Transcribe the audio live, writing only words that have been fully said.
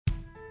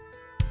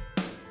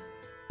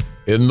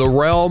In the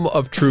realm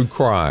of true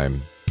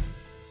crime,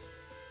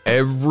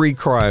 every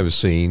crime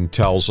scene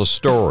tells a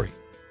story.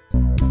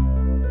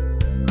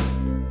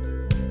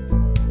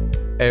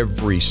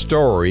 Every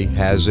story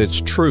has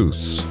its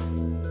truths.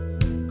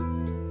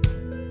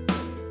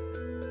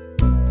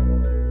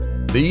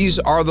 These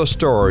are the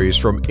stories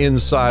from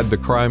inside the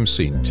crime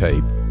scene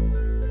tape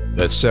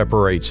that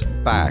separates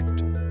fact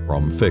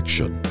from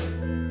fiction.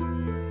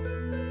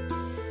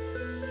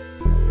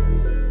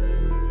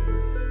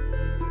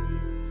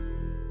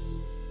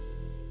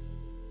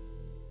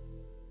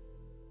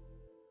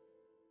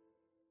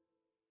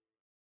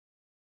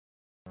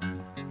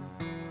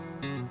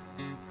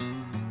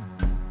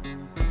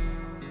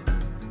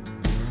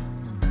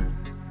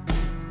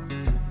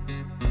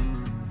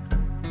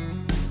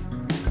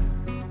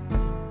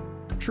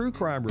 True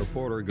Crime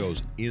Reporter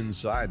goes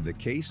inside the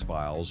case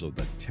files of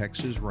the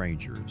Texas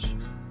Rangers.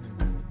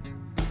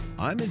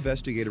 I'm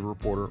investigative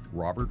reporter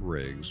Robert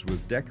Riggs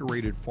with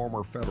decorated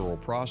former federal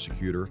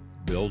prosecutor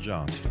Bill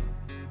Johnston.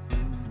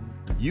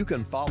 You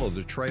can follow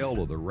the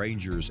trail of the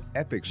Rangers'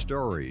 epic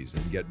stories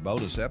and get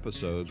bonus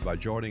episodes by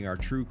joining our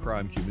true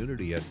crime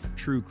community at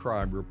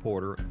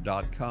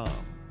truecrimereporter.com.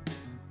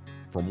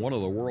 From one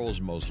of the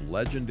world's most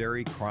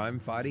legendary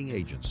crime-fighting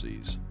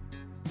agencies,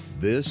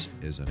 this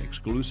is an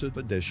exclusive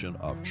edition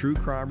of True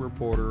Crime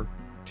Reporter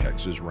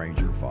Texas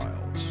Ranger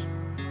Files.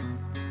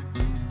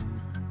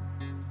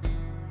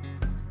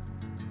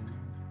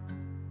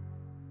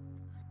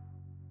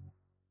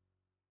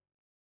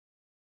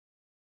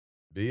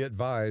 Be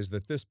advised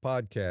that this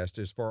podcast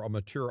is for a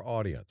mature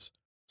audience.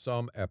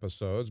 Some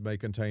episodes may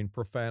contain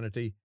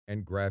profanity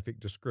and graphic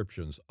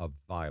descriptions of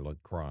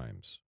violent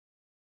crimes.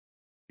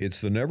 It's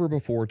the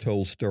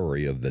never-before-told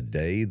story of the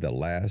day the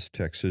last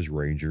Texas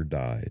Ranger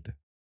died.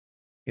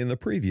 In the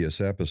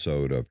previous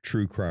episode of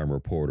True Crime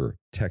Reporter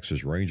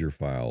Texas Ranger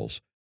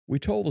Files, we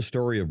told the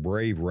story of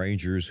brave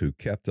Rangers who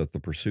kept up the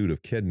pursuit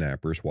of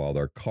kidnappers while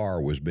their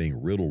car was being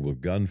riddled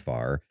with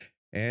gunfire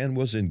and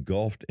was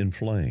engulfed in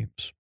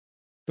flames.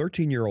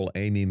 13-year-old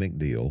Amy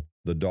McNiel,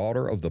 the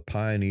daughter of the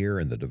pioneer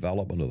in the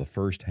development of the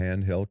first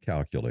handheld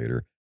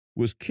calculator,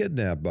 was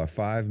kidnapped by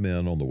 5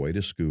 men on the way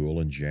to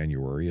school in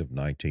January of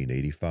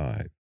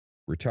 1985.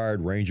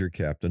 Retired Ranger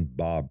Captain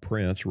Bob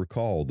Prince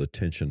recalled the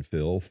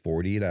tension-filled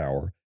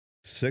 48-hour,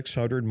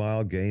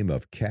 600-mile game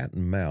of cat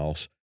and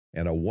mouse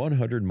and a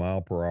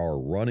 100-mile-per-hour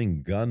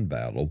running gun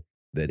battle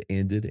that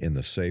ended in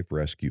the safe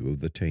rescue of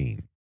the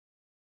team.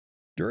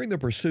 During the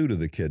pursuit of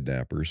the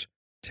kidnappers,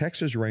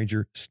 Texas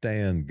Ranger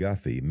Stan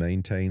Guffey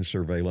maintained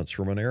surveillance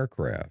from an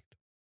aircraft.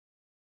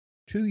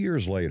 2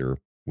 years later,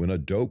 when a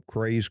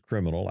dope-crazed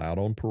criminal out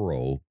on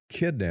parole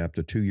kidnapped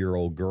a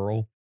 2-year-old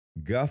girl,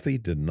 Guffey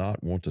did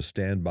not want to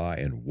stand by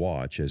and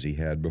watch as he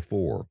had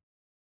before.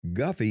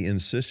 Guffey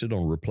insisted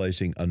on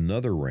replacing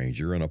another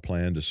ranger in a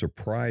plan to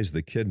surprise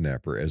the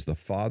kidnapper as the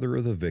father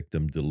of the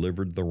victim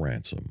delivered the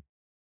ransom.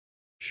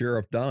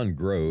 Sheriff Don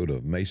Grode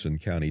of Mason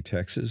County,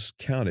 Texas,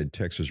 counted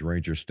Texas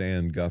Ranger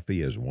Stan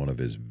Guffey as one of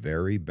his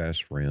very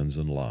best friends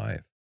in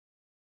life.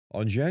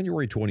 On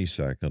January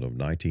 22nd of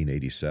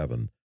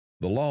 1987,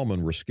 the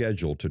lawmen were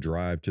scheduled to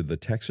drive to the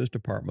Texas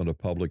Department of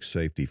Public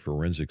Safety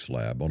Forensics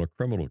Lab on a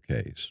criminal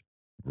case.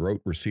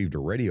 Grote received a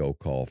radio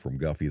call from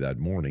Guffey that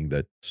morning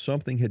that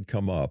something had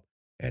come up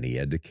and he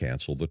had to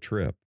cancel the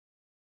trip.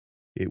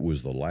 It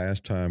was the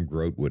last time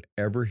Grote would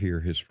ever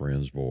hear his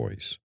friend's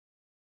voice.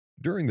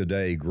 During the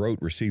day, Grote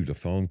received a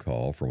phone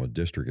call from a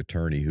district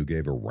attorney who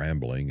gave a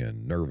rambling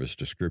and nervous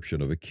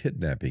description of a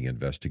kidnapping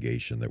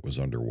investigation that was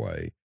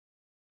underway.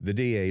 The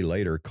DA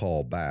later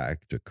called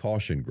back to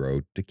caution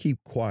Grote to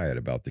keep quiet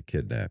about the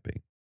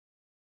kidnapping.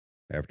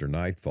 After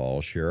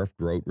nightfall, Sheriff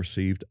Grote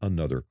received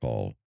another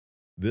call,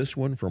 this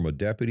one from a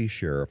deputy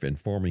sheriff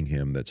informing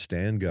him that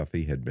Stan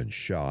Guffey had been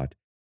shot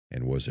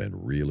and was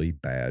in really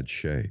bad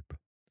shape.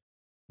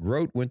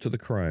 Grote went to the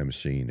crime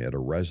scene at a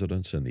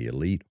residence in the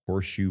elite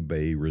Horseshoe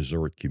Bay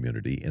Resort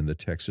community in the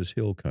Texas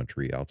Hill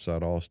Country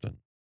outside Austin.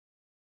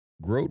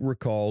 Grote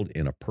recalled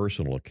in a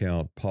personal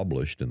account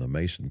published in the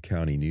Mason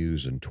County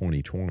News in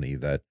 2020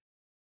 that,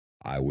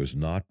 "I was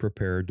not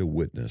prepared to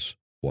witness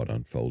what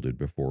unfolded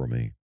before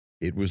me.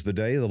 It was the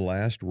day the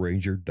last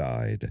ranger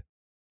died,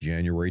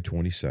 January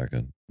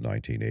 22nd,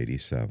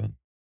 1987.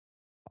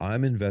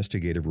 I'm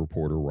investigative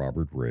reporter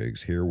Robert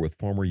Riggs here with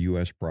former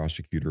U.S.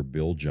 Prosecutor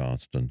Bill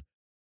Johnston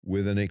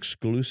with an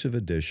exclusive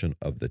edition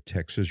of the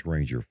Texas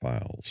Ranger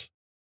Files.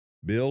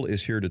 Bill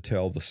is here to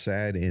tell the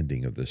sad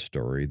ending of this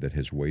story that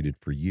has waited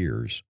for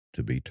years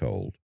to be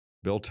told.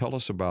 Bill, tell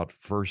us about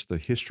first the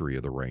history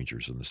of the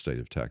Rangers in the state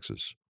of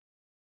Texas.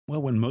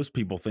 Well, when most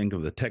people think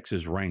of the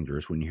Texas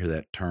Rangers, when you hear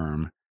that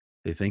term,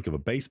 they think of a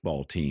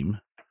baseball team.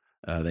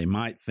 They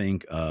might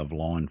think of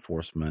law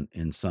enforcement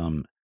in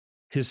some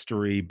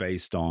history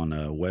based on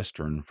a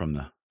Western from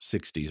the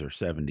 60s or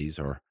 70s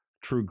or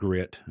True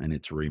Grit and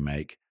its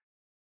remake.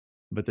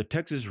 But the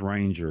Texas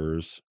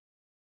Rangers,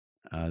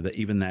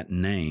 even that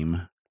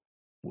name,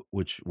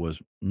 which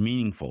was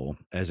meaningful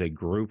as a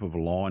group of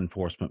law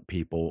enforcement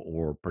people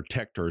or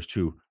protectors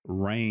to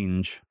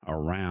range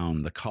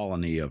around the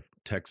colony of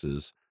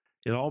Texas,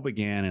 It all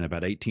began in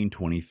about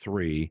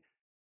 1823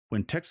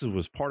 when Texas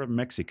was part of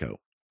Mexico.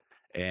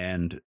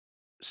 And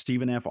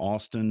Stephen F.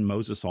 Austin,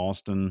 Moses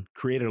Austin,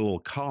 created a little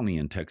colony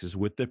in Texas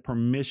with the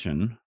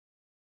permission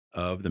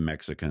of the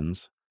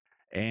Mexicans.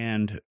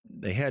 And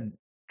they had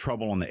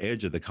trouble on the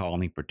edge of the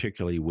colony,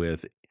 particularly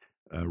with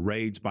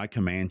raids by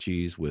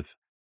Comanches, with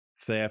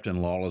theft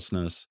and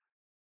lawlessness.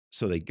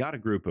 So they got a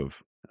group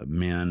of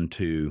men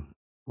to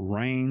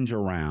range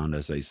around,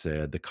 as they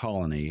said, the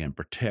colony and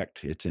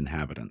protect its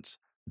inhabitants.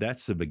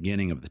 That's the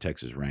beginning of the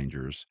Texas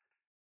Rangers.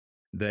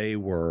 They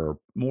were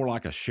more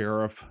like a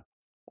sheriff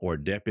or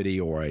a deputy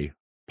or a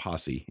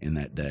posse in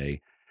that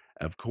day.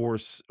 Of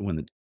course, when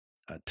the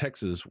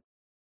Texas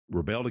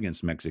rebelled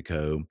against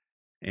Mexico,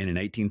 and in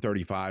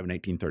 1835 and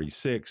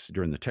 1836,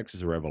 during the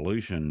Texas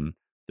Revolution,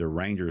 the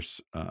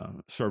Rangers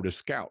served as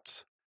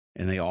scouts,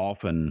 and they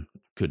often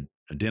could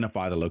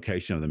identify the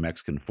location of the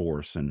Mexican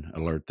force and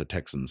alert the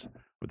Texans,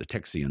 or the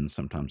Texians,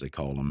 sometimes they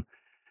call them.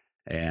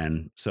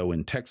 And so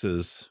in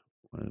Texas,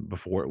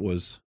 before it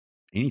was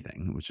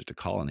anything, it was just a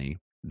colony.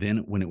 Then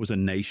when it was a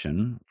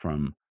nation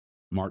from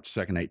March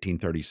 2nd,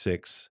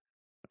 1836,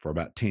 for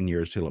about 10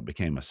 years till it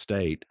became a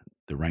state,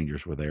 the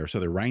Rangers were there. So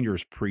the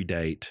Rangers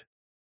predate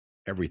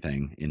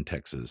everything in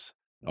Texas,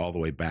 all the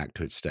way back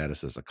to its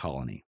status as a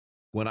colony.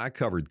 When I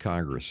covered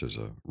Congress as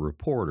a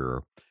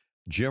reporter,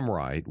 Jim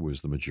Wright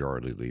was the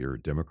majority leader,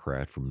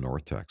 Democrat from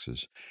North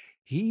Texas.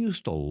 He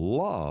used to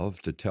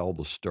love to tell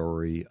the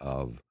story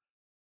of,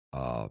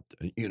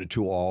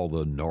 to all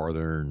the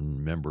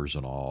Northern members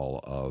and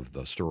all, of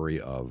the story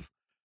of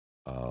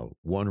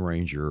one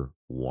Ranger,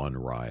 one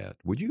riot.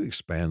 Would you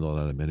expand on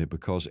that a minute?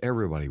 Because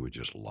everybody would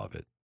just love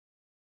it.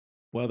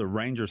 Well, the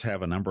Rangers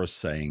have a number of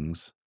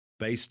sayings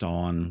based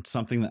on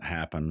something that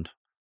happened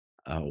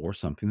or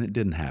something that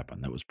didn't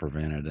happen that was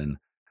prevented. And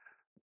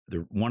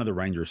one of the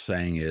Rangers'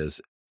 saying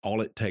is,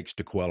 all it takes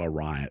to quell a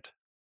riot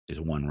is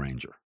one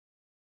Ranger.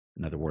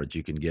 In other words,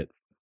 you can get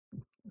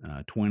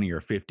 20 or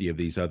 50 of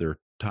these other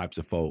types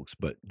of folks,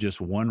 but just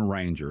one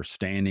Ranger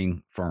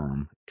standing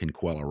firm can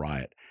quell a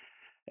riot.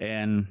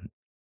 And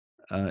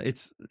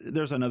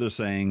there's another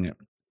saying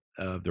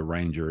of the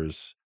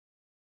Rangers,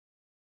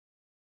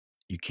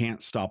 you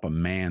can't stop a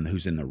man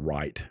who's in the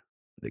right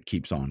that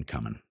keeps on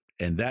coming.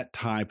 And that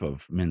type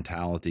of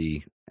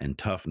mentality and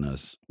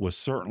toughness was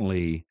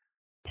certainly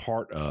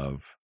part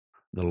of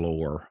the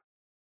lore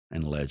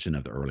and legend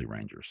of the early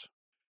Rangers.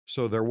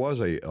 So there was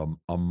a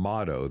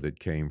motto that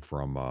came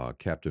from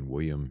Captain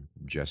William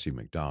Jesse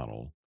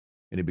McDonald,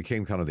 and it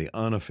became kind of the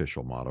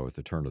unofficial motto at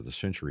the turn of the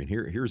century. And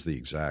here's the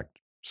exact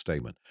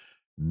statement.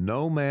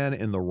 No man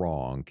in the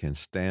wrong can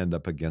stand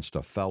up against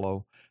a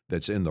fellow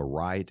that's in the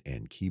right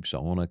and keeps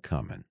on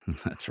a-coming.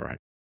 That's right.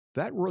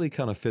 That really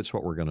kind of fits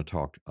what we're going to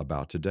talk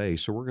about today.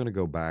 So we're going to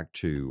go back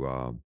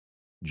to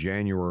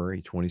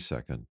January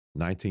 22nd,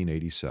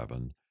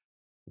 1987,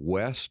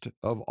 west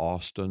of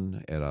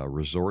Austin at a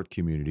resort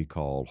community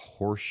called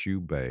Horseshoe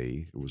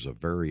Bay. It was a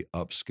very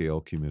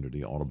upscale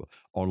community on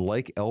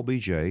Lake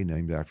LBJ,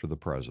 named after the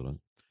president,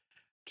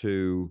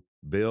 to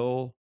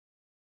Bill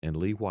and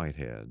Lee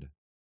Whitehead.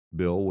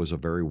 Bill was a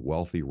very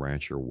wealthy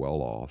rancher,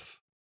 well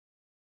off,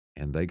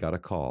 and they got a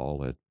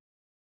call at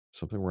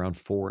something around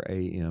 4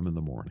 a.m. in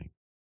the morning.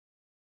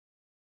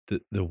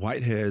 The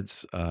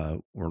Whiteheads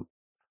were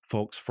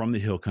folks from the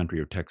hill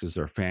country of Texas.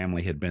 Their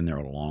family had been there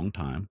a long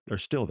time. They're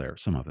still there,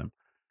 some of them,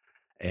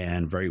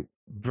 and very,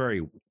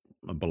 very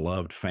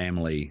beloved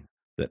family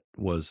that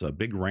was a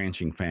big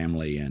ranching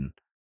family, and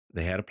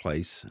they had a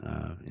place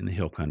in the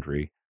hill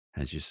country,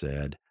 as you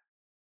said.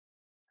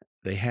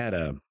 They had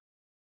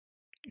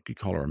you could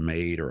call her a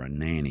maid or a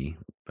nanny,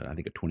 but I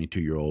think a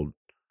 22-year-old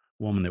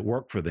woman that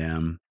worked for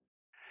them.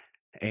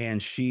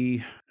 And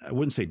she, I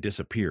wouldn't say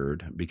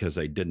disappeared because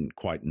they didn't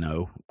quite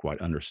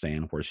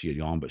understand where she had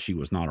gone, but she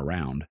was not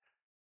around.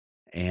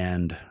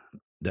 And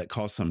that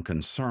caused some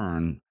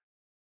concern.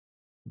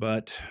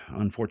 But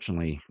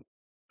unfortunately,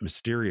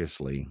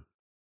 mysteriously,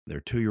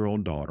 their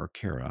 2-year-old daughter,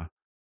 Kara,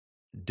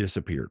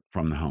 disappeared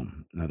from the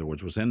home. In other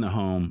words, was in the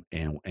home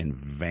and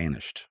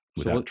vanished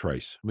without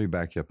trace. Let me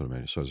back you up in a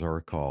minute. So as I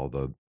recall,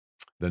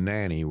 the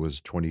nanny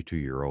was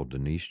 22-year-old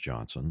Denise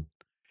Johnson.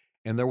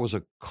 And there was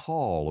a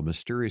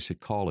mysterious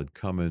call had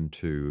come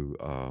into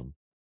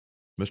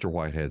Mr.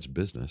 Whitehead's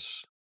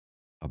business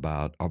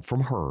about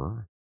from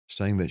her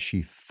saying that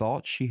she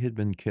thought she had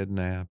been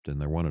kidnapped and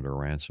they wanted a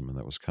ransom, and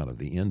that was kind of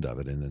the end of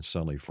it. And then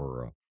suddenly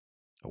for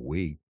a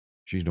week,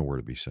 she's nowhere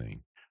to be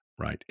seen.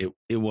 Right. It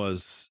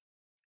was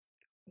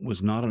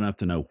not enough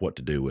to know what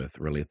to do with,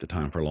 really, at the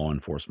time for law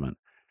enforcement.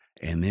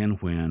 And then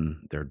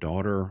when their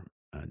daughter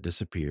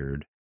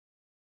disappeared,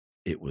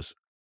 it was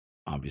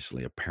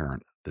obviously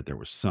apparent that there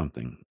was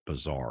something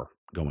bizarre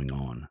going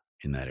on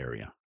in that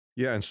area.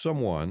 Yeah, and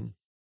someone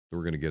that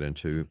we're going to get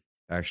into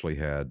actually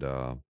had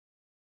a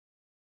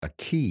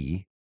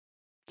key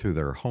to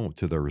their home,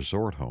 to their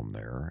resort home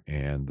there,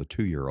 and the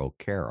 2-year-old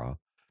Kara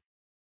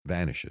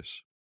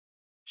vanishes.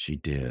 She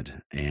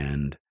did,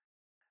 and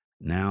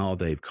now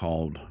they've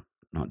called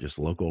not just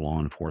local law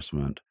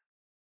enforcement,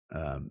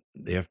 the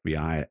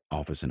FBI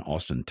office in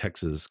Austin,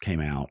 Texas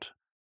came out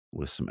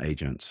with some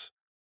agents,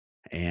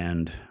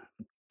 and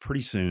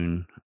pretty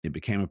soon it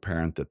became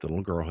apparent that the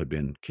little girl had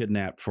been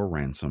kidnapped for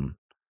ransom,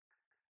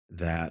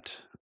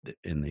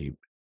 and the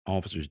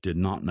officers did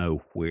not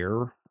know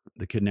where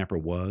the kidnapper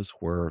was,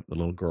 where the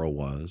little girl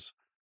was.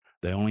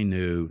 They only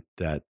knew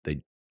that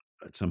they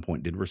at some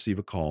point did receive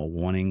a call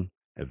wanting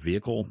a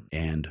vehicle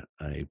and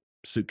a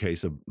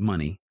suitcase of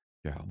money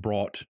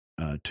brought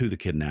to the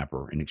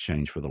kidnapper in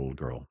exchange for the little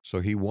girl. So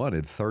he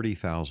wanted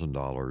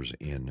 $30,000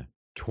 in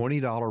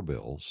 $20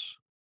 bills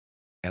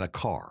and a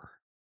car.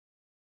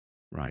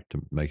 Right.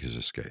 To make his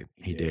escape.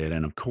 He did.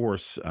 And of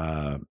course,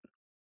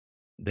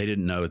 they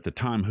didn't know at the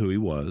time who he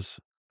was.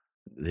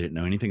 They didn't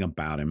know anything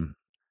about him.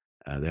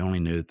 They only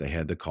knew that they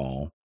had the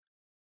call.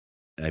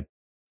 A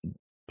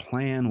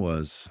plan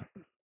was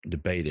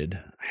debated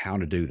how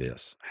to do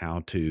this,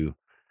 how to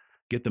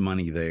get the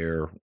money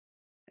there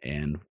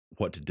and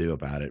what to do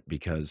about it,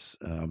 because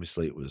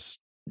obviously it was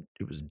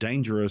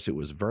dangerous. It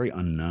was very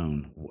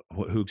unknown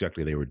who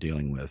exactly they were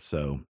dealing with.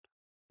 So,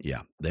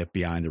 yeah, the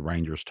FBI and the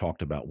Rangers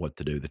talked about what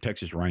to do. The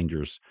Texas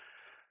Rangers,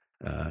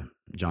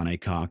 John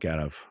Aycock out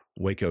of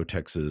Waco,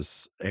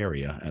 Texas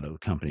area, out of the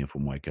company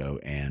from Waco,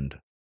 and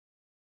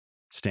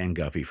Stan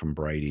Guffey from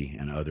Brady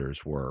and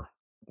others were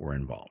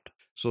involved.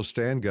 So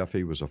Stan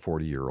Guffey was a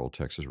 40-year-old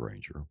Texas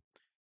Ranger.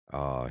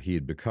 He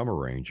had become a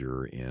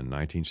Ranger in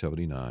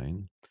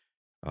 1979.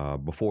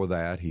 Before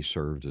that, he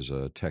served as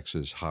a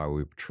Texas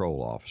Highway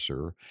Patrol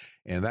officer,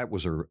 and that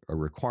was a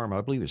requirement.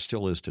 I believe it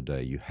still is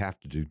today. You have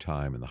to do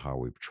time in the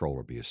Highway Patrol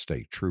or be a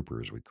state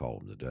trooper, as we call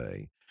them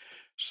today.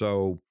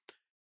 So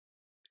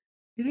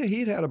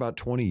he'd had about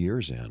 20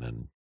 years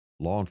in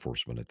law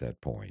enforcement at that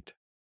point.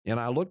 And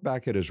I look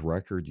back at his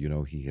record,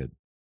 he'd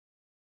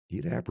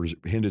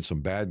apprehended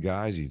some bad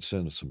guys. He'd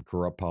sent some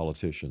corrupt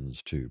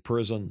politicians to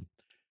prison.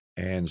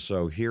 And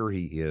so here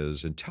he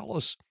is. And tell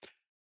us,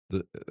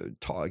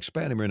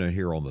 expand a minute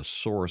here on the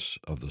source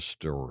of the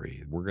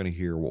story. We're going to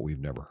hear what we've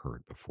never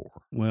heard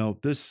before. Well,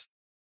 this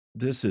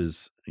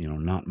is,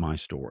 not my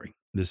story.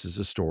 This is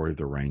a story of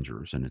the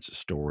Rangers, and it's a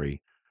story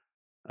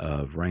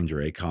of Ranger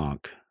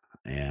Aycock,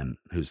 and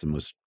who's the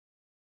most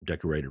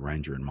decorated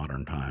Ranger in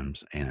modern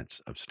times, and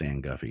it's of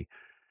Stan Guffey.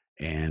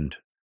 And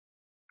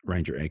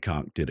Ranger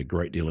Aycock did a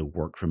great deal of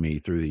work for me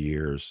through the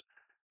years.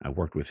 I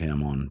worked with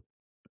him on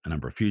a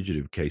number of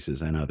fugitive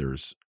cases and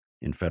others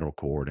in federal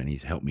court, and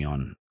he's helped me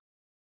on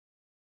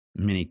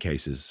many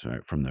cases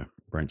from the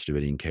Branch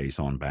Davidian case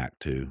on back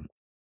to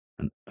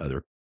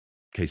other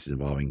cases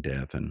involving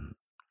death and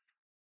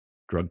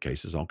drug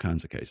cases, all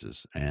kinds of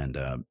cases. And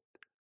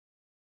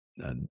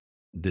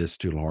this,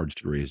 to a large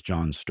degree, is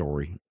John's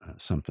story,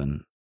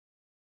 something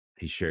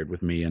he shared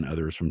with me and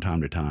others from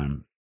time to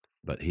time.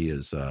 But he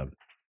is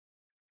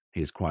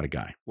quite a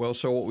guy. Well,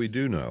 so what we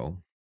do know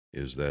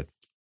is that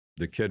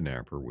the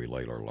kidnapper, we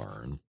later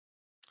learn,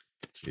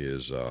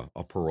 is a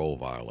parole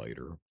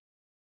violator,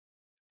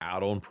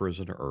 out on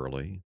prison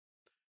early.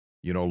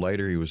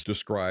 Later he was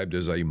described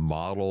as a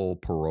model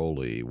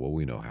parolee. Well,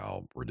 we know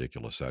how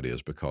ridiculous that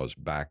is, because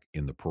back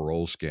in the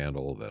parole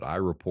scandal that I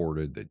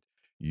reported that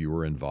you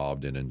were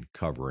involved in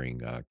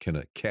covering,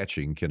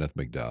 catching Kenneth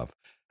McDuff,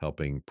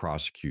 helping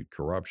prosecute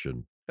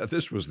corruption.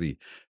 This was the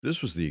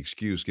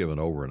excuse given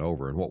over and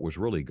over. And what was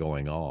really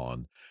going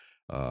on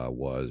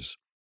was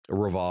a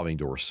revolving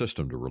door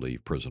system to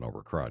relieve prison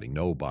overcrowding.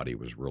 Nobody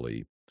was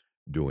really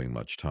doing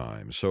much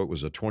time. So it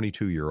was a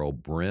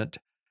 22-year-old Brent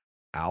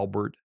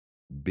Albert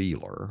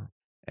Beeler,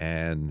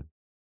 and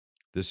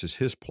this is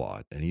his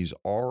plot. And he's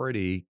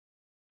already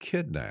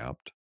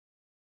kidnapped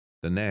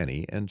the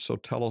nanny. And so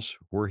tell us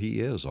where he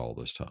is all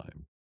this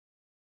time.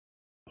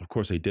 Of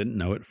course, they didn't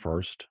know at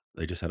first.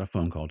 They just had a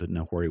phone call, didn't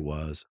know where he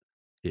was.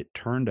 It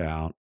turned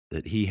out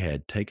that he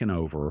had taken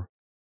over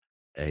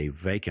a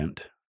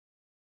vacant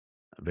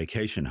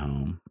vacation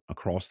home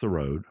across the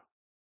road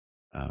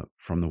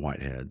from the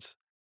Whiteheads,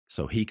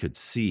 so he could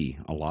see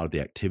a lot of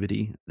the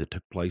activity that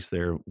took place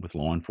there with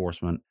law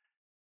enforcement.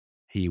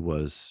 He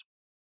was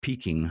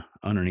peeking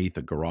underneath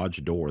a garage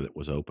door that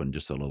was open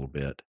just a little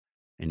bit,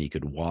 and he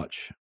could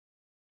watch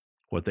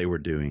what they were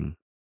doing.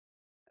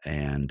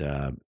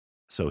 And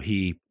so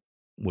he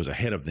was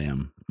ahead of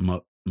them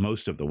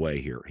most of the way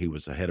here. He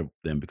was ahead of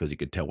them because he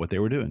could tell what they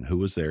were doing, who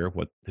was there,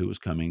 who was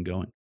coming and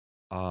going.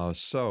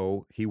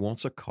 So he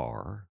wants a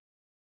car.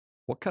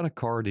 What kind of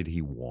car did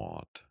he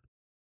want?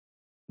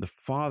 The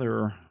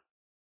father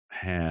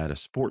had a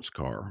sports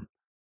car,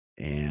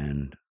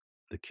 and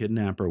the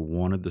kidnapper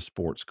wanted the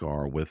sports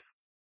car with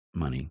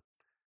money,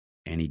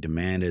 and he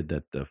demanded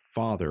that the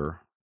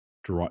father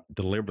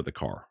deliver the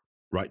car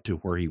right to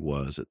where he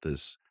was at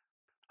this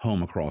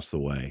home across the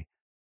way.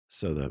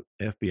 So the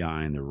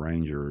FBI and the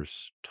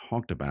Rangers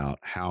talked about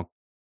how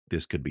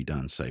this could be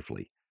done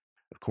safely.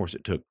 Of course,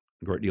 it took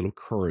a great deal of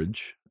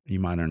courage.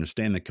 You might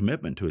understand the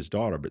commitment to his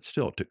daughter, but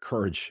still it took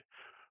courage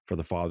for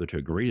the father to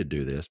agree to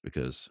do this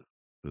because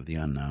of the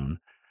unknown.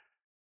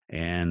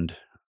 And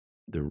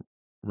the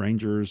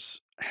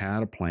Rangers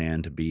had a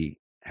plan to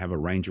have a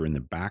Ranger in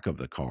the back of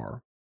the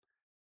car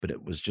but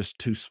it was just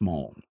too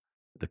small.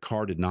 The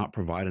car did not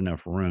provide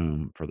enough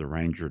room for the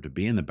Ranger to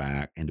be in the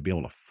back and to be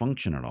able to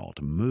function at all,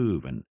 to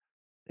move and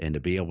to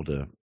be able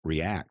to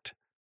react.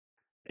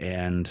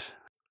 And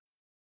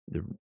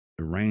the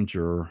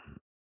Ranger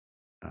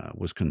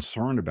was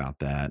concerned about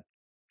that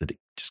it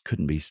just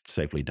couldn't be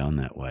safely done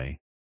that way.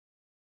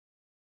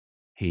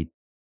 He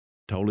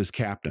told his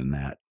captain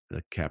that,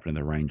 the captain of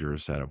the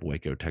Rangers out of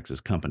Waco, Texas,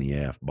 Company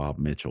F, Bob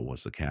Mitchell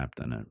was the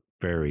captain, a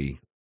very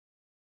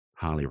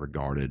highly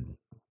regarded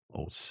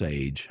old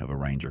sage of a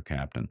Ranger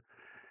captain.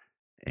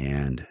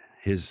 And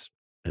his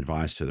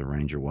advice to the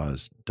Ranger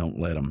was, don't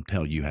let them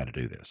tell you how to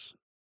do this.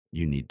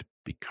 You need to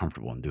be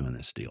comfortable in doing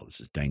this deal. This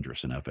is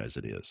dangerous enough as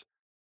it is.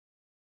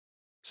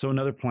 So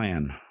another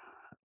plan,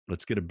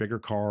 let's get a bigger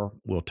car.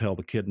 We'll tell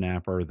the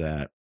kidnapper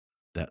that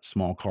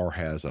small car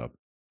has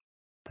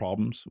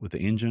problems with the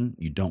engine.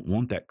 You don't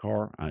want that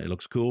car. It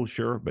looks cool,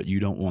 sure, but you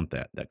don't want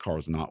that. That car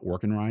is not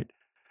working right.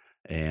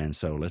 And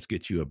so let's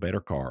get you a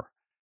better car.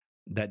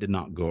 That did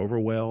not go over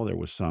well. There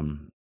was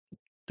some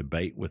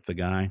debate with the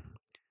guy,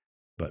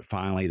 but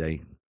finally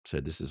they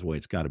said this is the way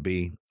it's got to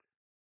be.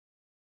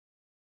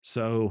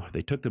 So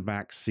they took the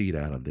back seat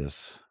out of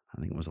this.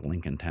 I think it was a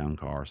Lincoln Town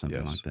car or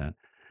something like that.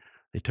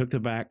 They took the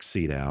back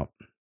seat out.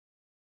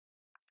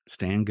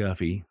 Stan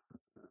Guffey,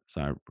 as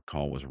I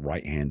recall, was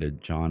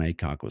right-handed. John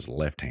Aycock was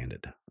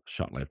left-handed,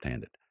 shot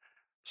left-handed.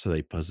 So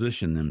they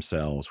positioned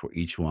themselves where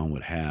each one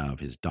would have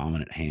his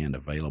dominant hand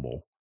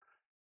available.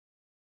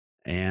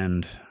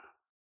 And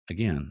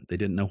again, they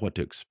didn't know what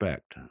to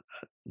expect.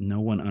 No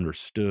one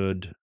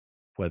understood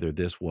whether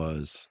this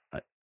was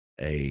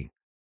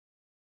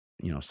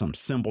some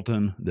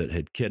simpleton that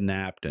had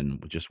kidnapped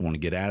and would just want to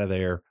get out of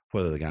there,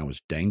 whether the guy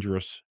was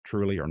dangerous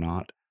truly or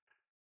not.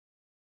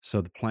 So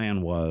the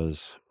plan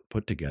was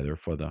put together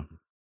for the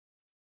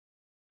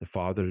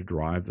father to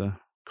drive the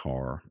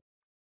car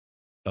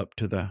up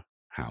to the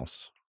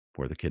house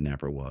where the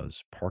kidnapper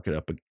was, park it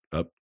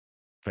up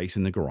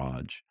facing the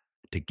garage,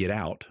 to get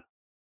out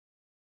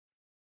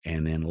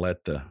and then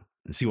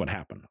and see what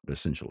happened,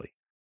 essentially.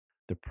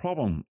 The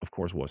problem, of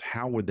course, was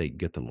how would they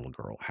get the little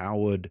girl?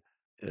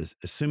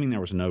 Assuming there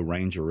was no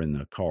Ranger in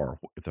the car,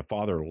 if the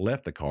father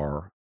left the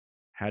car,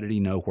 how did he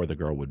know where the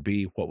girl would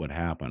be? What would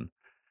happen?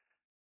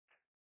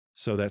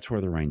 So that's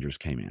where the Rangers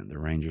came in. The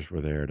Rangers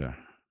were there to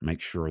make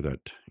sure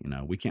that,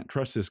 we can't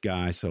trust this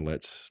guy, so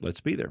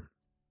let's be there.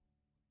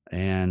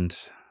 And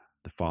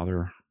the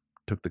father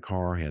took the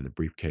car. He had the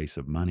briefcase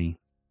of money.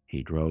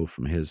 He drove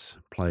from his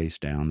place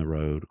down the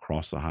road,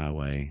 across the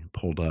highway,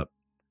 pulled up.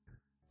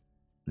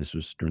 This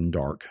was during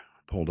dark,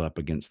 pulled up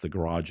against the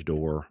garage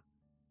door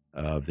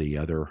of the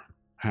other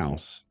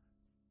house.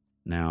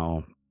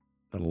 Now,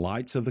 the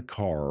lights of the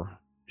car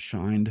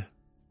shined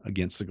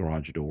against the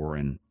garage door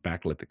and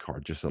backlit the car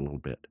just a little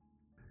bit.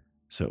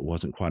 So it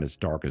wasn't quite as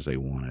dark as they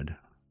wanted.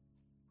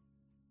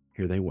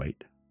 Here they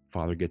wait.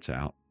 Father gets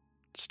out,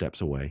 steps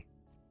away.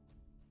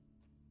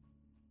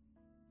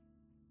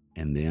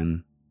 And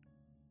then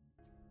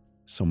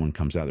someone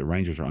comes out. The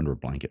Rangers are under a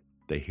blanket.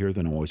 They hear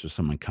the noise of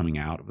someone coming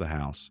out of the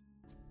house.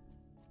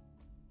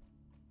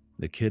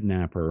 The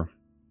kidnapper,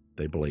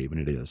 they believe,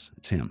 and it's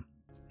him.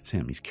 It's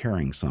him. He's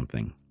carrying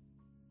something,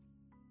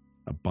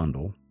 a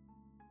bundle.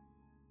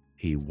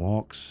 He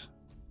walks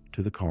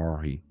to the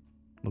car. He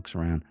looks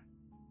around,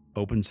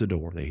 opens the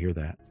door. They hear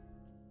that.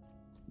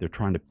 They're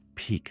trying to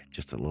peek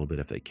just a little bit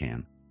if they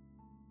can.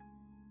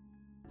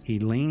 He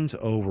leans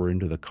over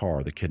into the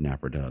car, the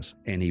kidnapper does,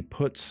 and he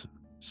puts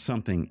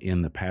something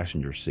in the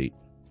passenger seat.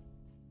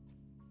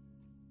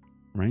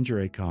 Ranger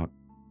Aycock,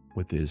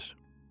 with his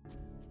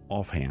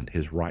offhand,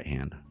 his right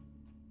hand,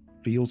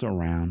 feels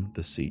around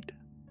the seat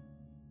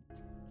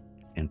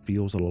and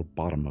feels a little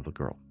bottom of the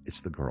girl.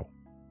 It's the girl.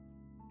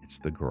 It's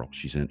the girl.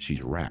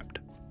 She's wrapped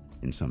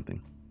in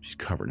something. She's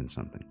covered in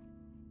something.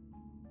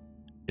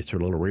 It's her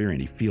little rear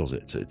end. He feels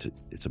it.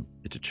 It's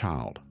a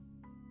child.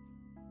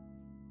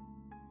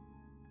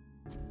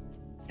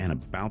 And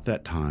about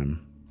that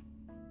time,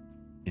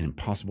 an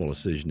impossible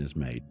decision is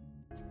made.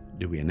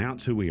 Do we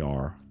announce who we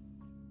are?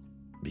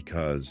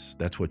 Because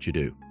that's what you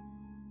do.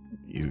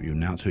 You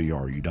announce who you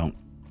are. You don't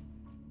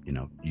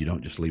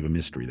just leave a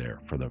mystery there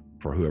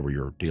for whoever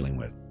you're dealing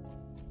with.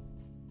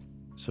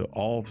 So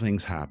all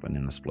things happen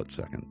in a split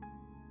second.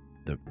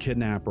 The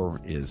kidnapper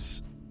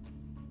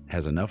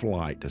has enough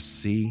light to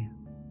see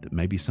that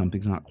maybe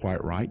something's not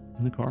quite right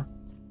in the car.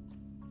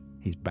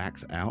 He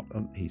backs out.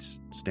 He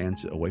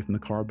stands away from the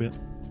car a bit.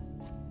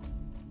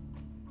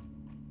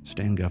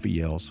 Stan Guffey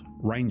yells,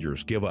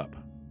 "Rangers, give up."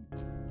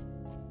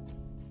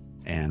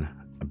 And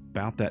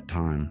about that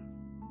time,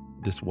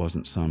 this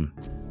wasn't some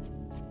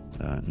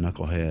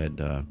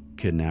knucklehead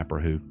kidnapper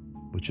who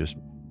was just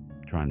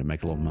trying to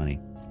make a little money.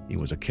 He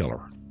was a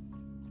killer.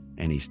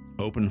 And he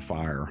opened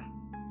fire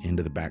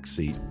into the back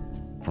seat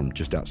from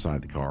just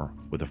outside the car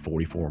with a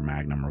 .44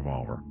 Magnum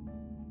revolver.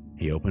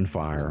 He opened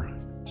fire,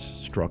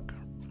 struck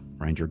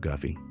Ranger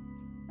Guffey,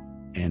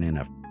 and in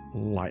a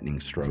lightning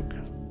stroke,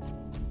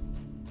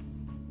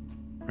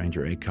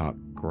 Ranger Aycock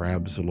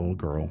grabs the little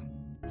girl,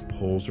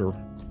 pulls her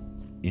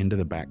into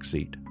the back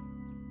seat,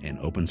 and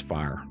opens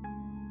fire,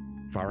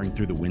 firing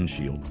through the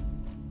windshield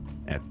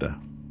at the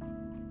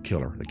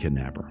killer, the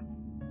kidnapper.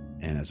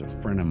 And as a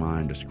friend of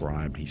mine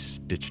described, he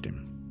stitched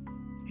him.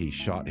 He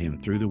shot him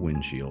through the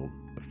windshield,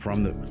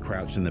 from the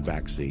crouched in the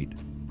back seat,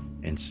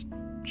 and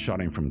shot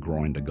him from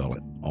groin to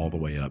gullet all the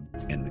way up,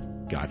 and the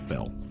guy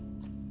fell.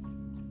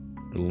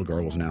 The little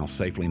girl was now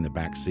safely in the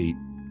back seat.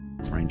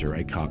 Ranger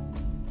Aycock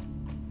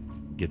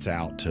gets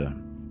out to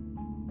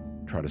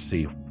try to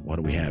see, what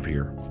do we have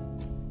here?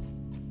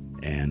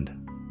 And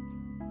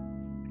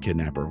the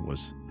kidnapper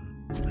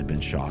had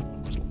been shot,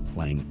 was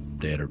laying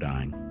dead or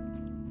dying.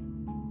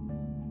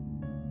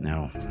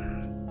 Now,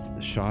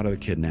 the shot of the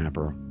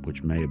kidnapper,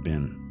 which may have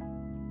been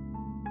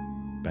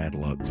bad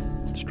luck,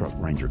 struck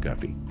Ranger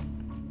Guffey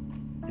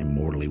and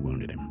mortally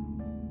wounded him.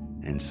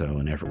 And so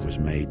an effort was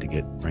made to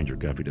get Ranger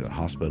Guffey to the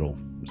hospital.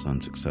 It was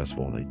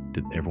unsuccessful.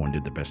 Everyone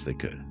did the best they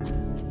could.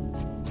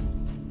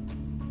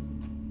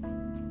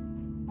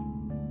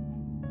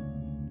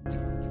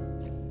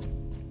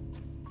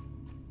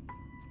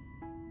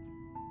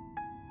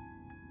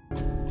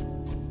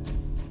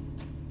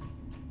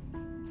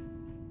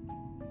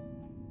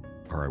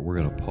 All right, we're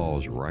going to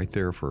pause right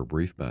there for a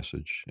brief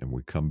message, and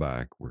we come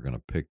back. We're going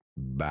to pick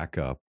back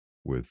up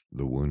with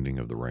the wounding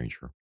of the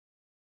Ranger.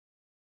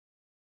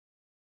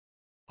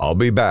 I'll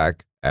be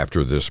back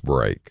after this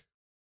break.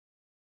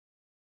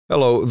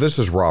 Hello, this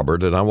is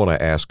Robert, and I want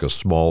to ask a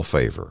small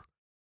favor.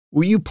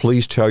 Will you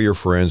please tell your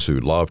friends who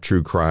love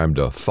true crime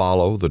to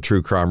follow the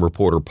True Crime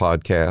Reporter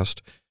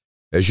podcast?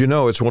 As you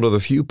know, it's one of the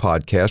few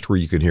podcasts where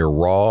you can hear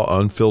raw,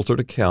 unfiltered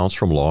accounts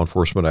from law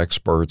enforcement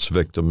experts,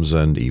 victims,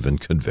 and even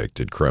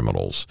convicted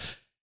criminals.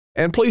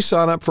 And please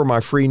sign up for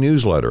my free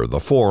newsletter. The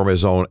form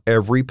is on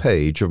every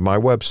page of my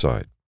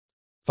website.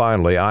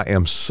 Finally, I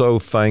am so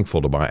thankful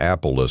to my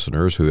Apple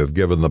listeners who have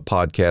given the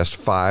podcast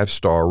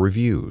 5-star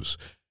reviews.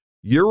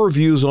 Your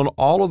reviews on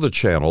all of the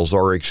channels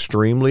are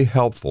extremely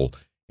helpful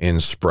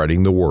in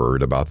spreading the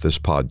word about this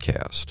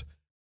podcast.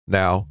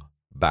 Now,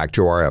 back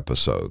to our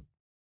episode.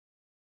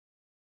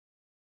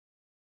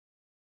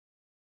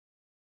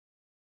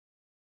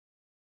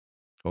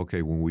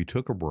 Okay, when we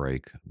took a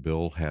break,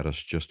 Bill had us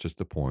just at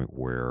the point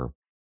where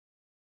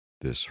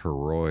this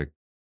heroic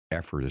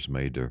effort is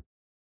made to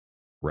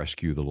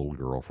rescue the little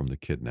girl from the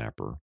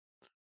kidnapper,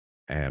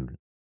 and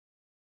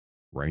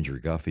Ranger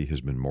Guffey has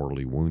been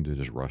mortally wounded,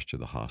 is rushed to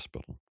the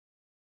hospital.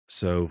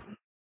 So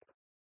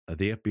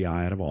the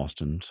FBI out of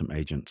Austin, some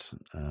agents,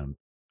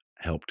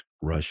 helped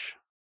rush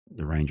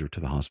the Ranger to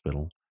the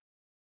hospital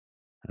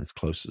as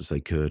close as they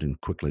could and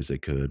quickly as they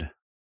could,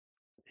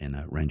 and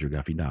Ranger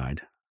Guffey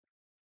died.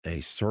 A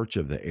search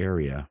of the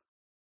area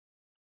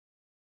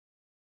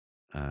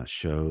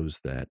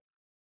shows that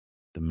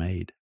the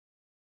maid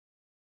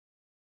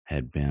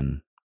had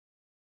been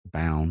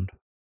bound,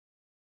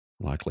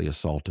 likely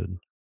assaulted,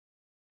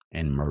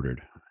 and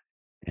murdered,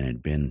 and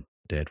had been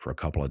dead for a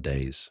couple of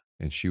days.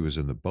 And she was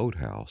in the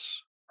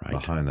boathouse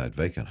behind that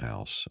vacant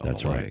house on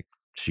That's the right. lake.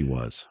 She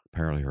was.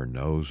 Apparently her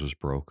nose was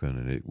broken,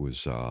 and it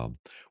was,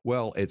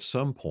 well, at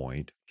some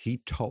point,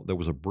 there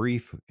was a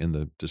brief in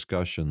the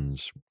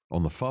discussions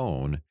on the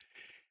phone.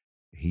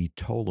 He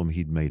told him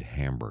he'd made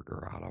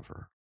hamburger out of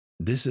her.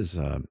 This is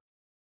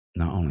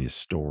not only a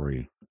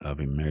story of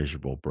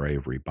immeasurable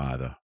bravery by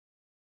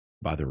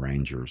the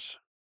Rangers,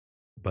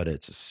 but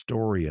it's a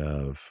story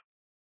of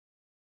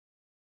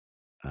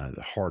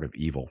the heart of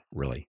evil,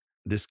 really.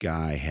 This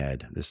guy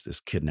this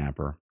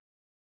kidnapper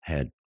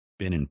had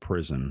been in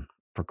prison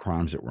for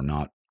crimes that were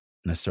not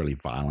necessarily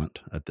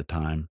violent at the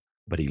time,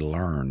 but he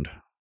learned,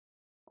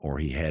 or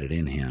he had it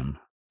in him,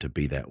 to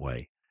be that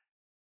way.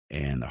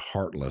 And the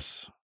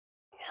heartless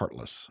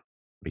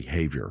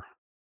behavior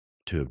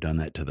to have done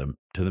that to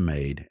the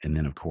maid. And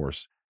then, of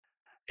course,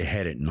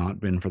 had it not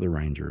been for the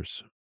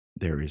Rangers,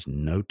 there is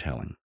no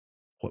telling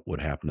what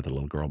would happen to the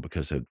little girl,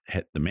 because the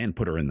man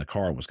put her in the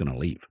car and was going to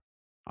leave,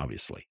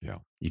 obviously. Yeah.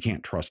 You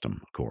can't trust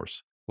him, of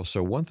course. Well,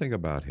 so one thing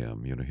about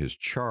him, his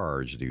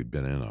charge that he'd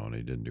been in on,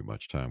 he didn't do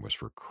much time, was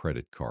for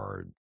credit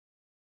card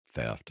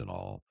theft and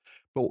all.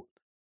 But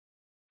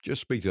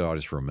just speak to the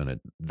audience for a minute.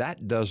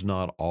 That does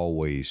not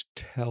always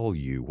tell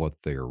you what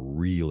they're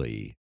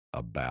really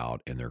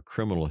about in their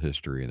criminal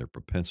history and their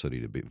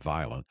propensity to be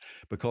violent,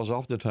 because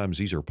oftentimes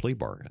these are plea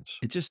bargains.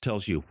 It just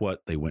tells you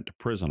what they went to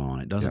prison on.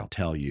 It doesn't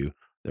tell you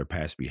their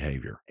past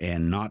behavior.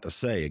 And not to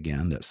say,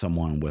 again, that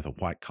someone with a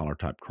white-collar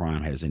type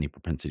crime has any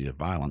propensity to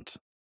violence,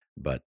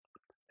 but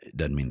it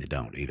doesn't mean they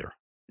don't either.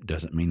 It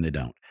doesn't mean they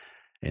don't.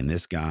 And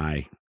this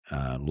guy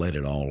let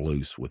it all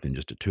loose within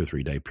just a 2 or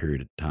 3 day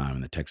period of time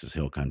in the Texas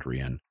Hill Country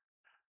and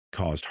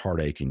caused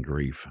heartache and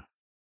grief.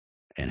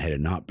 And had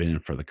it not been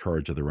for the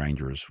courage of the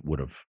Rangers,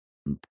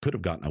 could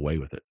have gotten away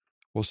with it.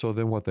 Well, so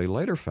then what they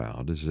later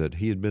found is that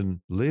he had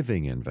been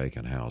living in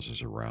vacant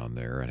houses around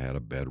there and had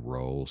a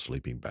bedroll,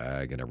 sleeping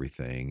bag, and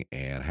everything,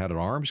 and had an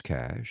arms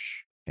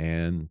cache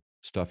and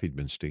stuff he'd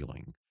been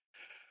stealing.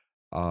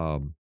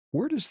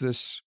 Where does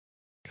this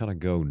kind of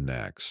go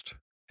next,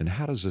 and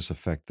how does this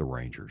affect the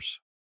Rangers?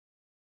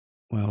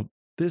 Well,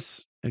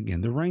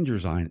 the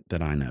Rangers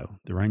that I know,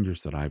 the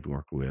Rangers that I've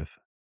worked with,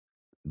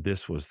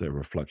 this was the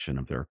reflection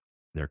of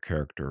their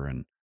character.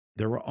 And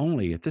there were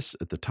only at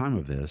the time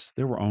of this,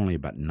 there were only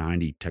about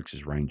 90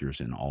 Texas Rangers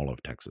in all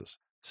of Texas.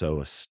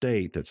 So a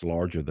state that's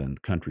larger than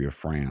the country of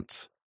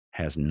France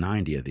has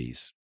 90 of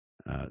these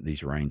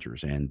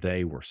Rangers, and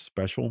they were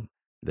special.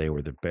 They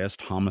were the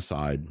best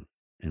homicide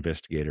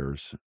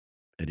investigators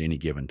at any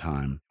given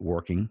time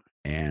working,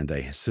 and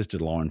they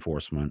assisted law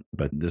enforcement.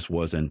 But this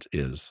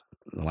is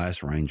the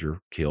last Ranger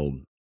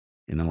killed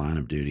in the line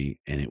of duty,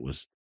 and it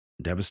was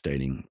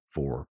devastating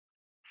for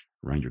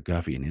Ranger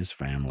Guffey and his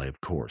family,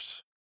 of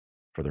course,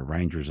 for the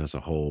Rangers as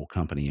a whole.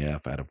 Company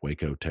F out of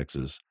Waco,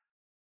 Texas,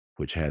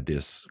 which had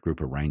this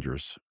group of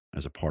Rangers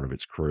as a part of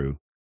its crew.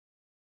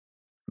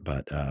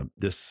 But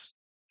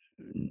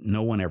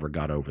no one ever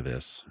got over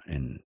this,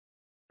 and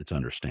it's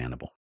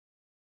understandable.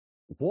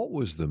 What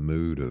was the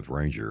mood of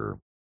Ranger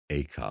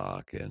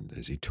Aycock, and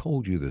has he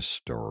told you this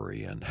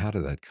story, and how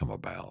did that come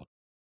about?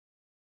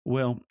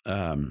 Well,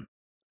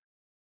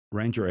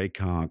 Ranger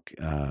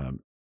Aycock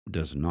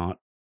does not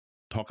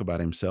talk about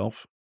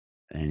himself,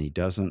 and he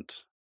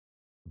doesn't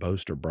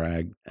boast or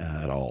brag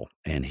at all.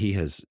 And he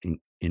has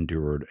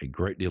endured a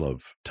great deal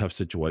of tough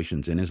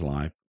situations in his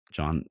life.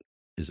 John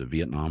is a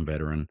Vietnam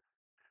veteran,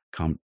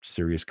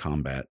 serious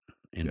combat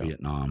in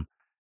Vietnam,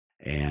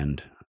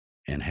 and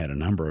had a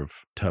number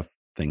of tough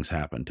things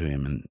happen to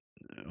him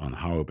on the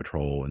highway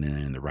patrol and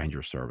then in the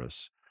Ranger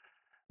service.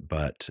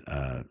 But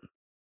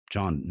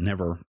John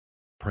never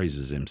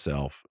praises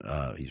himself.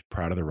 He's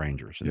proud of the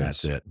Rangers, and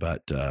that's it.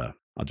 But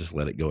I'll just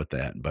let it go at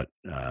that. But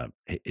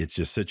it's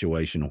just a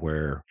situation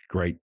where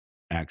great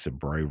acts of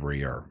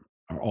bravery are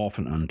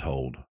often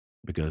untold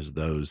because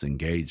those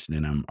engaged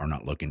in them are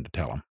not looking to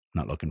tell them,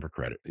 not looking for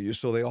credit.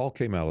 So they all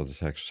came out of the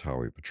Texas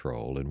Highway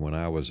Patrol, and when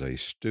I was a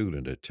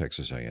student at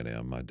Texas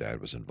A&M, my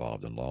dad was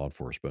involved in law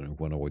enforcement, and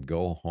when I would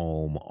go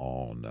home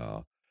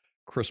on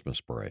Christmas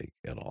break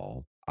and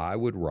all, I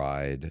would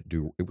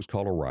it was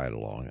called a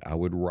ride-along. I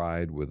would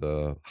ride with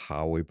a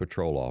highway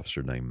patrol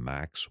officer named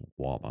Max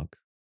Womack.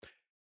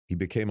 He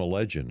became a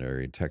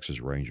legendary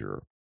Texas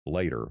Ranger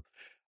later,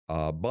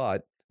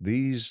 but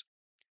these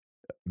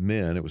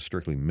men, it was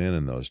strictly men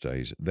in those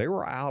days, they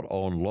were out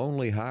on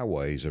lonely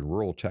highways in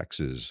rural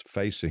Texas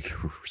facing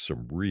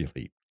some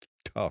really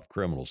tough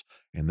criminals,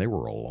 and they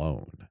were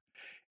alone.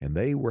 And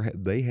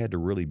they had to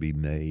really be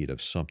made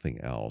of something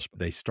else.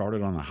 They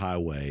started on the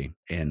highway,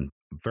 and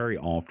very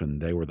often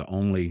they were the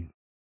only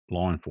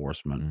law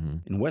enforcement.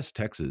 Mm-hmm. In West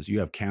Texas, you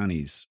have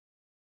counties,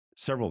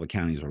 several of the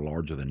counties are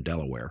larger than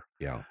Delaware.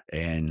 Yeah.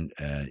 And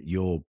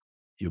you'll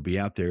be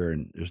out there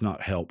and there's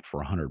not help for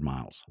 100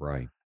 miles.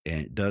 Right.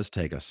 And it does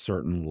take a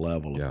certain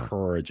level of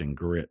courage and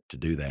grit to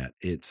do that.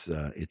 It's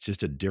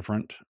just a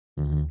different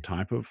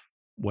type of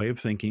way of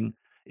thinking.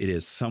 It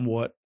is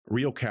somewhat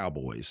real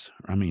cowboys.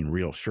 I mean,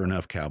 real, sure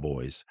enough,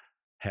 cowboys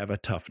have a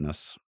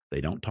toughness. They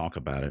don't talk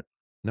about it.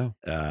 No.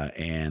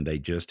 And they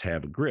just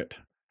have a grit.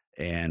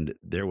 And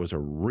there was a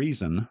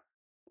reason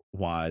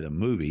why the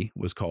movie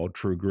was called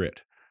True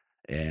Grit.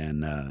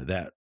 And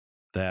that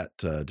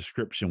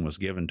description was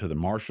given to the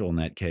marshal in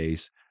that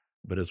case.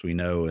 But as we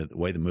know, the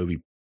way the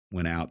movie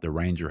went out, the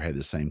Ranger had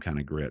the same kind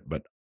of grit.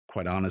 But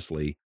quite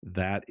honestly,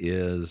 that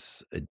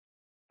is,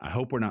 I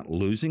hope we're not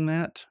losing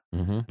that,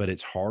 but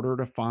it's harder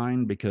to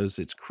find because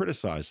it's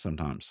criticized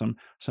sometimes.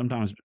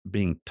 Sometimes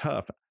being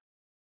tough,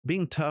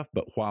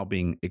 but while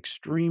being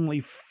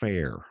extremely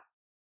fair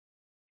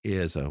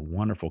is a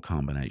wonderful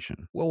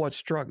combination. Well, what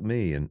struck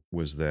me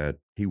was that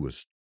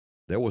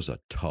there was a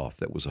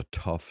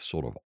tough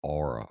sort of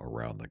aura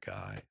around the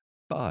guy,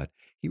 but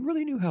he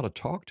really knew how to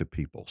talk to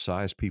people,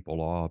 size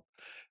people up,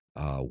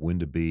 when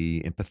to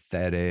be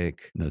empathetic.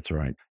 That's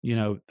right. You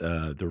know,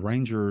 the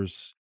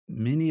Rangers,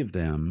 many of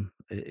them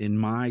in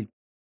my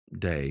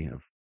day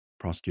of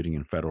prosecuting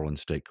in federal and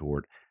state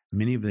court,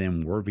 many of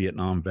them were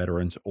Vietnam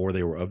veterans or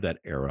they were of that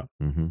era.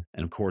 And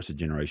of course, a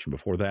generation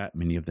before that,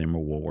 many of them were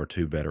World War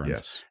II veterans.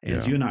 Yes. And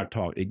as you and I have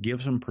talked, it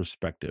gives them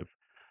perspective.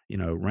 You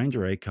know,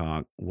 Ranger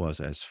Aycock was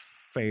as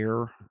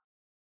fair.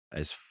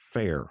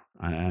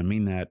 I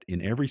mean that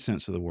in every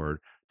sense of the word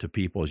to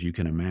people as you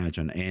can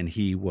imagine. And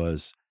he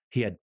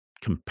had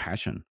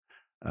compassion,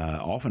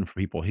 often for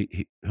people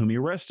whom he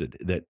arrested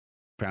that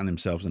found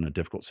themselves in a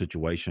difficult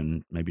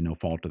situation, maybe no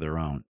fault of their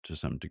own to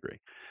some degree.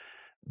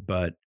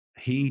 But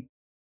he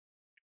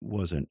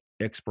was an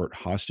expert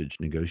hostage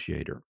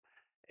negotiator.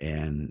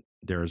 And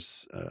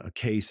there's a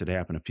case that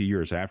happened a few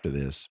years after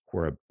this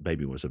where a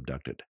baby was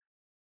abducted.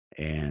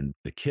 And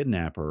the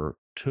kidnapper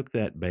took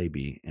that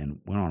baby and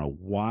went on a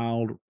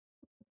wild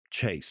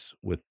chase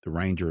with the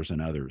Rangers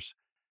and others.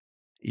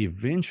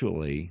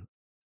 Eventually,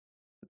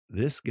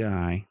 this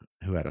guy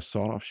who had a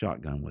sawed-off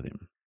shotgun with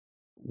him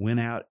went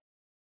out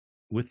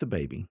with the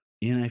baby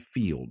in a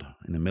field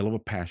in the middle of a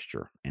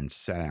pasture and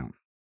sat down.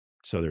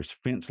 So there's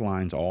fence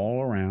lines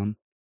all around.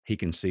 He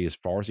can see as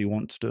far as he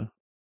wants to,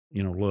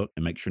 look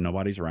and make sure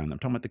nobody's around them. I'm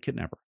talking about the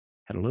kidnapper.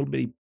 Had a little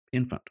bitty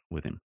infant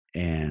with him.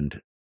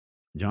 And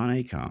John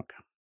Aycock,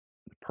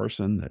 the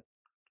person that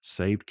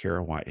saved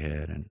Kara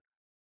Whitehead and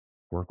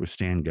worked with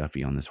Stan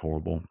Guffey on this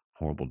horrible,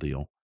 horrible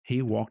deal,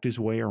 He walked his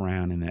way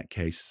around in that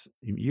case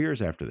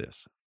years after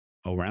this,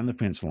 around the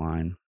fence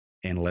line,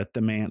 and let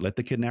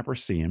the kidnapper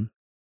see him.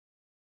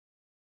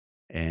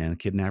 And the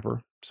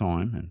kidnapper saw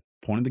him and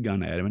pointed the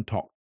gun at him and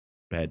talked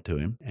bad to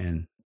him.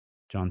 And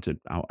John said,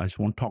 I just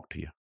want to talk to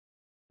you.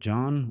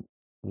 John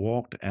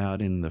walked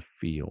out in the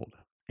field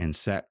and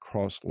sat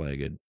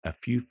cross-legged a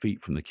few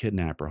feet from the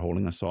kidnapper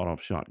holding a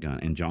sawed-off shotgun.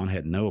 And John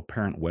had no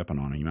apparent weapon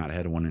on him. He might have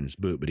had one in his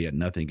boot, but he had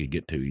nothing he could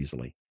get to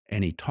easily.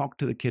 And he talked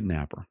to the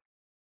kidnapper.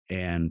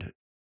 And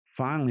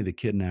finally, the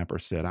kidnapper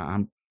said,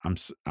 I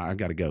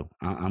got to go.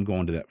 I'm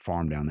going to that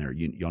farm down there.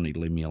 Y'all need to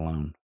leave me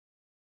alone.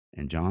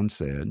 And John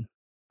said,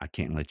 I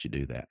can't let you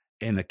do that.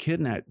 And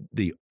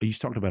he's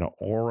talking about an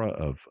aura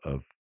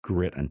of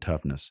grit and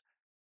toughness.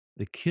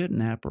 The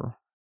kidnapper,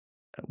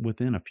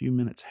 within a few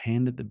minutes,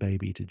 handed the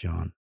baby to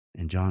John,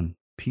 and John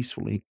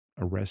peacefully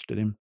arrested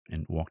him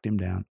and walked him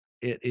down.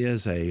 It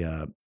is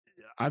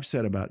I've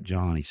said about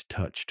John, he's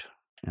touched,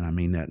 and I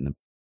mean that in the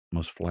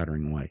most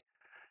flattering way.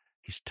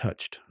 He's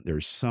touched.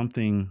 There's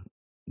something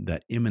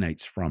that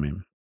emanates from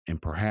him,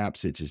 and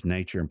perhaps it's his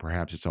nature, and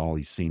perhaps it's all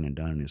he's seen and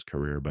done in his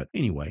career. But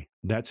anyway,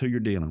 that's who you're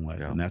dealing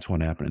with, and that's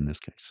what happened in this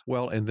case.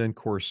 Well, and then, of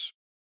course,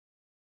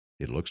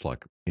 it looks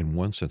like, in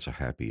one sense, a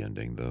happy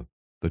ending. The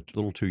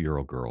little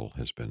 2-year-old girl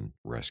has been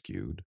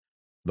rescued.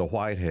 The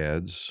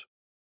Whiteheads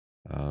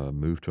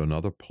moved to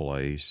another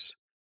place.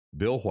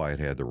 Bill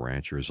Whitehead, the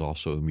rancher, is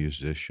also a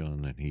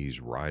musician, and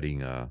he's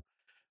writing a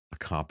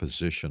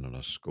composition and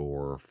a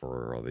score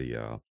for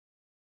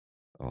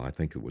I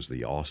think it was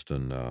the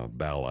Austin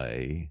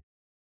Ballet,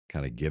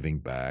 kind of giving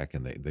back.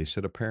 And they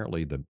said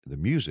apparently the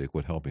music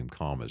would help him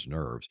calm his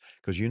nerves,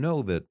 because you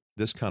know that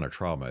this kind of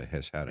trauma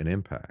has had an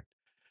impact.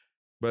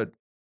 But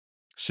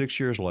 6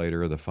 years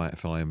later, the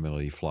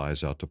family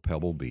flies out to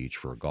Pebble Beach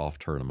for a golf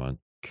tournament.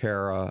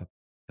 Kara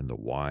and the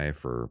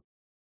wife are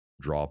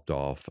dropped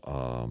off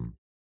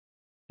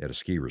at a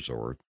ski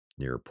resort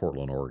near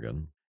Portland,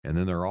 Oregon. And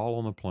then they're all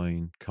on the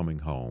plane coming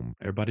home.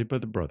 Everybody but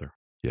the brother.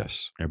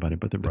 Yes. Everybody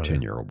but the brother. The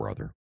 10-year-old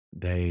brother.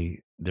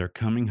 They're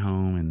coming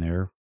home in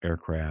their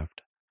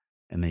aircraft,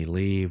 and they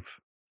leave,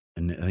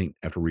 and I think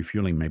after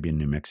refueling, maybe in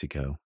New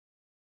Mexico.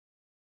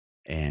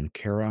 And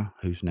Kara,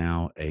 who's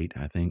now 8,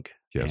 I think,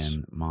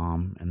 and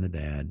Mom and the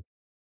dad,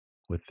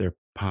 with their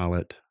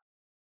pilot,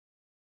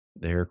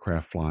 the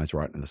aircraft flies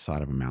right into the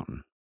side of a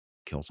mountain,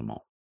 kills them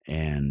all.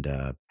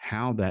 And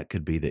how that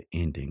could be the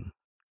ending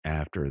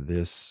after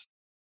this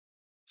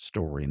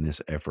story and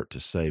this effort to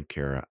save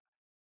Kara,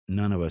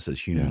 none of us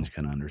as humans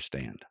can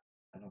understand.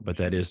 But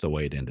that is the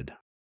way it ended.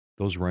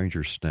 Those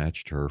Rangers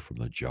snatched her from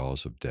the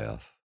jaws of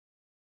death.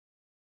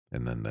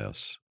 And then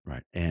this.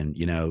 Right. And,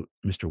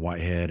 Mr.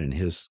 Whitehead and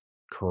his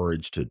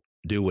courage to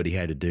do what he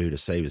had to do to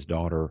save his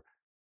daughter.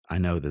 I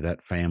know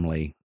that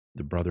family,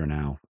 the brother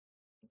now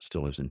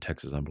still lives in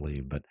Texas, I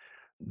believe, but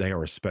they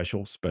are a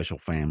special, special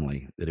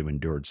family that have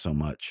endured so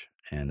much.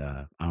 And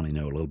I only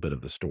know a little bit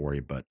of the story,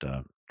 but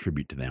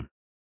tribute to them.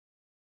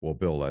 Well,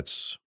 Bill,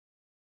 that's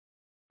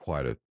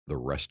quite the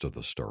rest of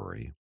the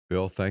story.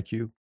 Bill, thank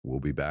you. We'll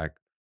be back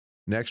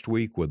next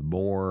week with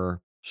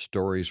more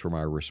stories from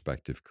our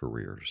respective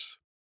careers.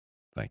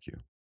 Thank you.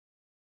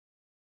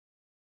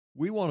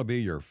 We want to be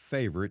your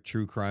favorite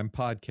true crime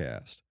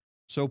podcast,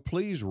 so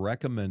please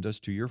recommend us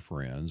to your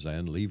friends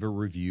and leave a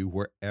review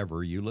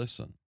wherever you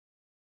listen.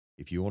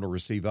 If you want to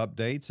receive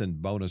updates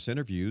and bonus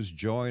interviews,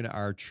 join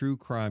our true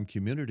crime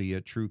community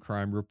at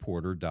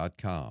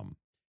truecrimereporter.com.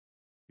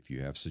 If you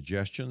have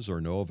suggestions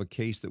or know of a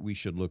case that we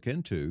should look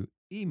into,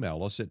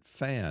 email us at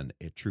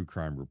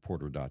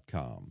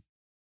fan@truecrimereporter.com.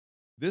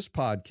 This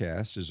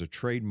podcast is a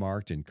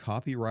trademarked and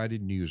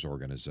copyrighted news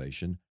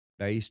organization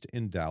based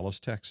in Dallas,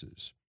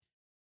 Texas.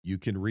 You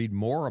can read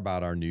more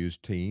about our news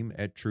team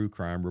at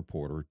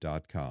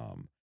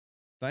truecrimereporter.com.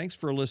 Thanks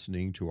for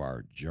listening to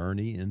our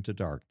Journey into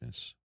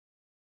Darkness.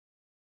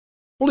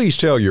 Please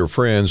tell your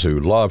friends who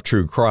love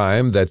true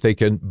crime that they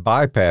can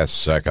bypass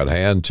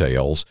secondhand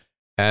tales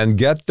and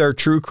get their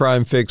true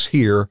crime fix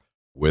here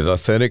with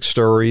authentic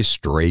stories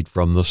straight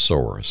from the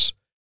source.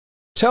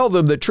 Tell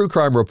them that True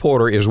Crime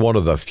Reporter is one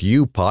of the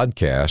few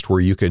podcasts where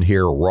you can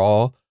hear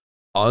raw,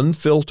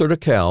 unfiltered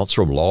accounts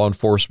from law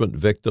enforcement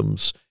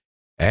victims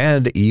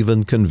and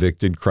even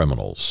convicted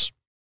criminals.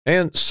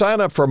 And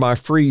sign up for my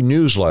free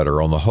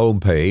newsletter on the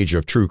homepage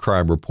of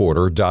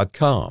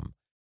truecrimereporter.com.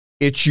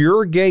 It's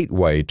your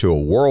gateway to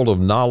a world of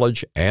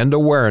knowledge and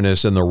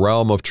awareness in the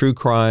realm of true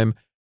crime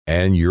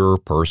and your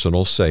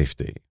personal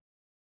safety.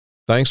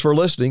 Thanks for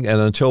listening, and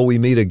until we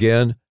meet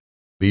again,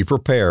 be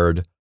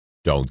prepared,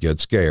 don't get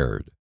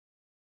scared.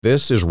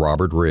 This is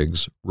Robert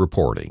Riggs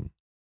reporting.